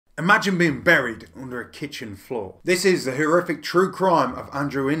Imagine being buried under a kitchen floor. This is the horrific true crime of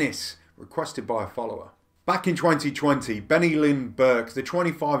Andrew Innes, requested by a follower. Back in 2020, Bennylyn Burke, the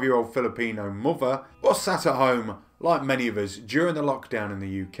 25-year-old Filipino mother, was sat at home, like many of us, during the lockdown in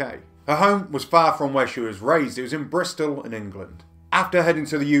the UK. Her home was far from where she was raised. It was in Bristol in England. After heading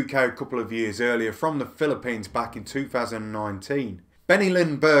to the UK a couple of years earlier from the Philippines back in 2019,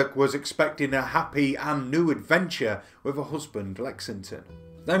 Bennylyn Burke was expecting a happy and new adventure with her husband Lexington.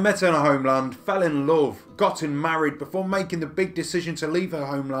 They met in her homeland, fell in love, got married before making the big decision to leave her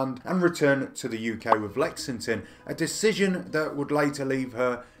homeland and return to the UK with Lexington, a decision that would later leave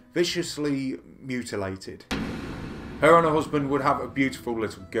her viciously mutilated. Her and her husband would have a beautiful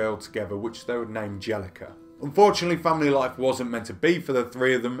little girl together, which they would name Jellica. Unfortunately, family life wasn't meant to be for the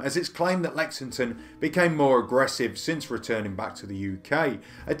three of them, as it's claimed that Lexington became more aggressive since returning back to the UK,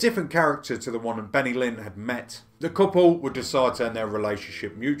 a different character to the one Bennylyn had met. The couple would decide to end their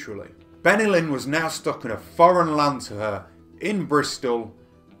relationship mutually. Bennylyn was now stuck in a foreign land to her, in Bristol,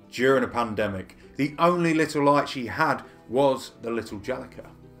 during a pandemic. The only little light she had was the little Jellica.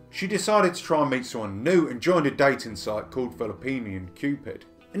 She decided to try and meet someone new and joined a dating site called Filipino Cupid.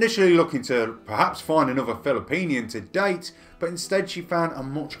 Initially looking to perhaps find another Filipinian to date, but instead she found a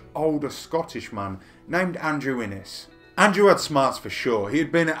much older Scottish man named Andrew Innes. Andrew had smarts for sure. He had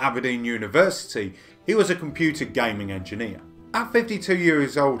been at Aberdeen University. He was a computer gaming engineer. At 52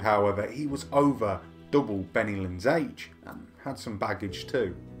 years old, however, he was over double Bennylyn's age and had some baggage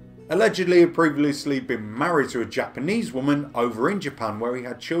too. Allegedly had previously been married to a Japanese woman over in Japan where he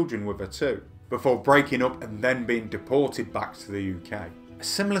had children with her too, before breaking up and then being deported back to the UK. A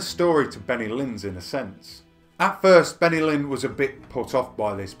similar story to Bennylyn's in a sense. At first, Bennylyn was a bit put off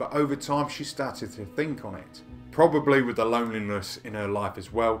by this, but over time she started to think on it. Probably with the loneliness in her life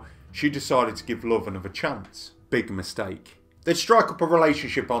as well, she decided to give love another chance. Big mistake. They'd strike up a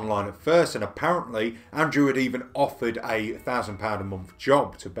relationship online at first, and apparently Andrew had even offered a £1,000 a month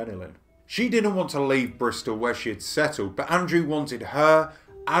job to Bennylyn. She didn't want to leave Bristol where she had settled, but Andrew wanted her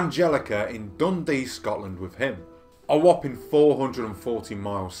and Jellica in Dundee, Scotland with him. A whopping 440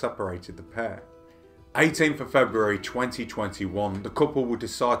 miles separated the pair. 18th of February 2021, the couple would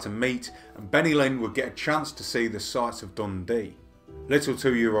decide to meet and Bennylyn would get a chance to see the sights of Dundee. Little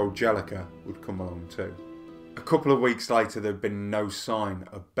 2-year-old Jellica would come along too. A couple of weeks later, there had been no sign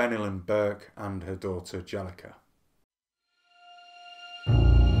of Bennylyn Burke and her daughter Jellica.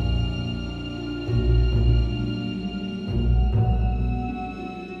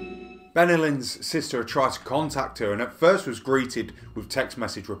 Bennylyn's sister tried to contact her and at first was greeted with text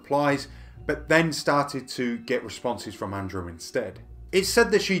message replies, but then started to get responses from Andrew instead. It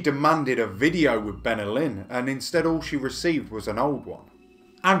said that she demanded a video with Bennylyn and instead all she received was an old one.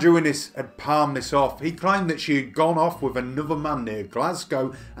 Andrew Innes had palmed this off. He claimed that she had gone off with another man near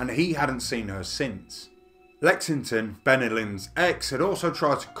Glasgow and he hadn't seen her since. Lexington, Bennylyn's ex, had also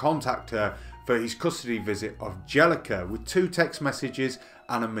tried to contact her for his custody visit of Jellica with 2 text messages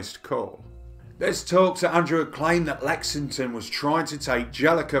and a missed call. There's talks that Andrew had claimed that Lexington was trying to take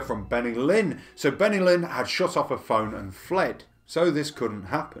Jellica from Bennylyn, so Bennylyn had shut off her phone and fled, so this couldn't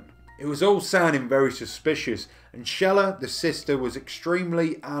happen. It was all sounding very suspicious and Shella, the sister, was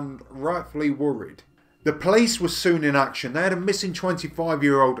extremely and rightfully worried. The police were soon in action. They had a missing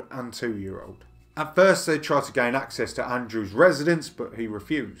 25-year-old and 2-year-old. At first they tried to gain access to Andrew's residence, but he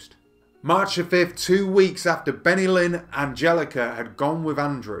refused. March the 5th, 2 weeks after Bennylyn and Jellica had gone with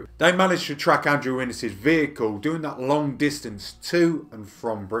Andrew, they managed to track Andrew Innes' vehicle doing that long distance to and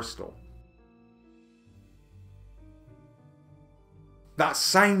from Bristol. That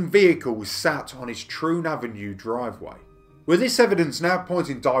same vehicle was sat on his Troon Avenue driveway. With this evidence now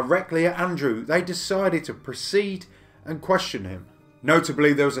pointing directly at Andrew, they decided to proceed and question him.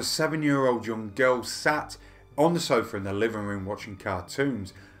 Notably, there was a 7-year-old young girl sat on the sofa in the living room watching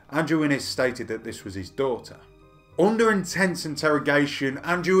cartoons. Andrew Innes stated that this was his daughter. Under intense interrogation,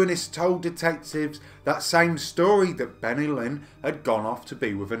 Andrew Innes told detectives that same story, that Bennylyn had gone off to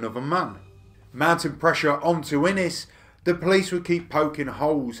be with another man. Mounting pressure onto Innes, the police would keep poking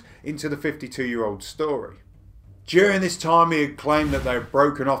holes into the 52-year-old story. During this time, he had claimed that they had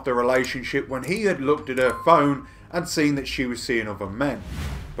broken off the relationship when he had looked at her phone and seen that she was seeing other men,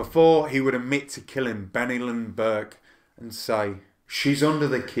 before he would admit to killing Bennylyn Burke and say, "She's under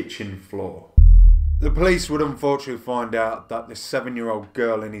the kitchen floor." The police would unfortunately find out that the 7-year-old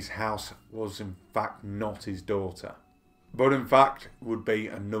girl in his house was in fact not his daughter, but in fact would be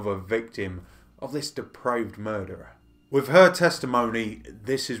another victim of this depraved murderer. With her testimony,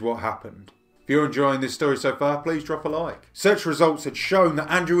 this is what happened. If you're enjoying this story so far, please drop a like. Search results had shown that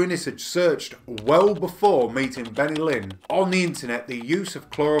Andrew Innes had searched well before meeting Bennylyn on the internet the use of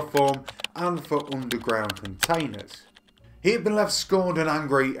chloroform and for underground containers. He had been left scorned and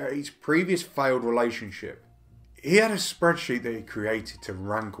angry at his previous failed relationship. He had a spreadsheet that he created to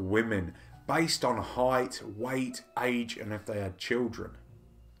rank women based on height, weight, age and if they had children.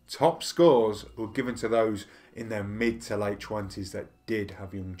 Top scores were given to those in their mid to late 20s that did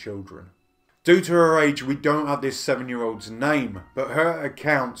have young children. Due to her age, we don't have this 7-year-old's name, but her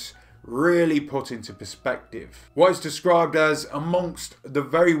accounts really put into perspective what is described as amongst the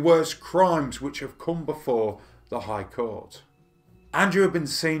very worst crimes which have come before the High Court. Andrew had been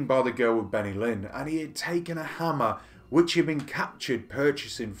seen by the girl with Bennylyn and he had taken a hammer which he had been captured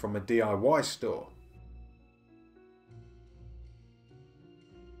purchasing from a DIY store.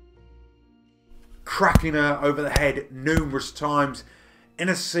 Cracking her over the head numerous times in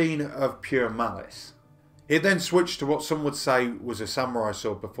a scene of pure malice. He then switched to what some would say was a samurai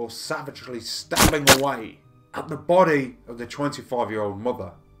sword before savagely stabbing away at the body of the 25-year-old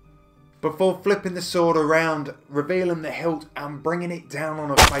mother. Before flipping the sword around, revealing the hilt and bringing it down on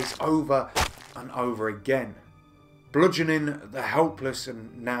her face over and over again, bludgeoning the helpless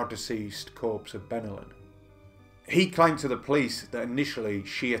and now deceased corpse of Bennylyn. He claimed to the police that initially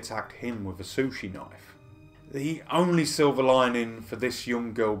she attacked him with a sushi knife. The only silver lining for this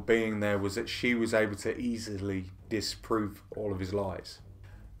young girl being there was that she was able to easily disprove all of his lies.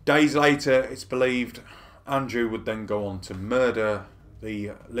 Days later, it's believed Andrew would then go on to murder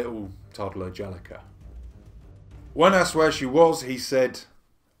the little toddler Jellica. When asked where she was, he said,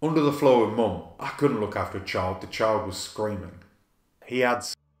 "Under the floor with Mum. I couldn't look after a child. The child was screaming." He had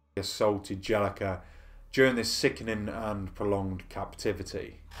assaulted Jellica during this sickening and prolonged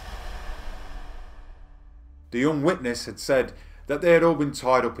captivity. The young witness had said that they had all been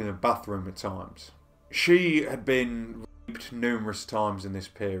tied up in a bathroom at times. She had been raped numerous times in this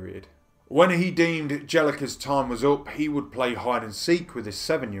period. When he deemed Jellica's time was up, he would play hide and seek with his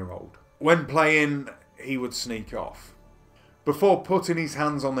 7-year-old. When playing, he would sneak off, before putting his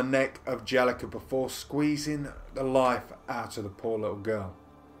hands on the neck of Jellica before squeezing the life out of the poor little girl.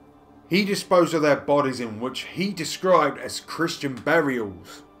 He disposed of their bodies in which he described as Christian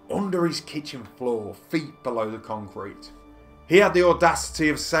burials, under his kitchen floor, feet below the concrete. He had the audacity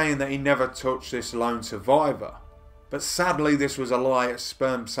of saying that he never touched this lone survivor, but sadly this was a lie as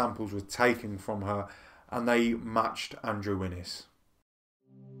sperm samples were taken from her and they matched Andrew Innes.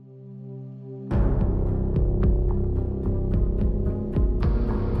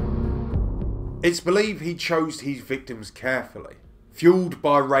 It's believed he chose his victims carefully, fueled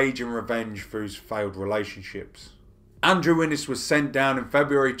by rage and revenge for his failed relationships. Andrew Innes was sent down in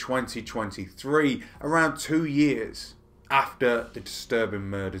February 2023, around 2 years after the disturbing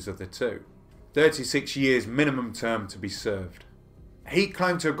murders of the two. 36 years minimum term to be served. He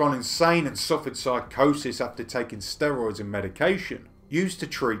claimed to have gone insane and suffered psychosis after taking steroids and medication used to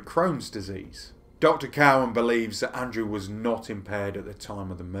treat Crohn's disease. Dr. Cowan believes that Andrew was not impaired at the time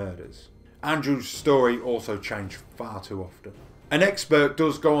of the murders. Andrew's story also changed far too often. An expert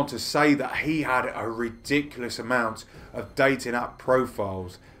does go on to say that he had a ridiculous amount of dating app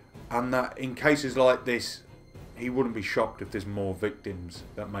profiles and that in cases like this, he wouldn't be shocked if there's more victims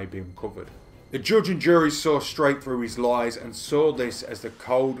that may be uncovered. The judge and jury saw straight through his lies and saw this as the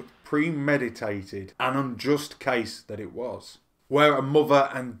cold, premeditated and unjust case that it was, where a mother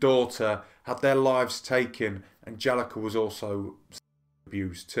and daughter had their lives taken and Jellica was also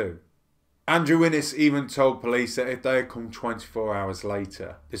abused too. Andrew Innes even told police that if they had come 24 hours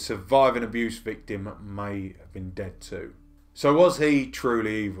later, the surviving abuse victim may have been dead too. So was he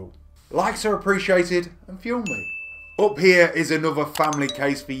truly evil? Likes are appreciated and fuel me. Up here is another family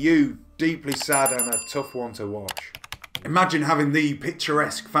case for you, deeply sad and a tough one to watch. Imagine having the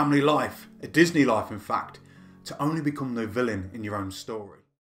picturesque family life, a Disney life in fact, to only become the villain in your own story.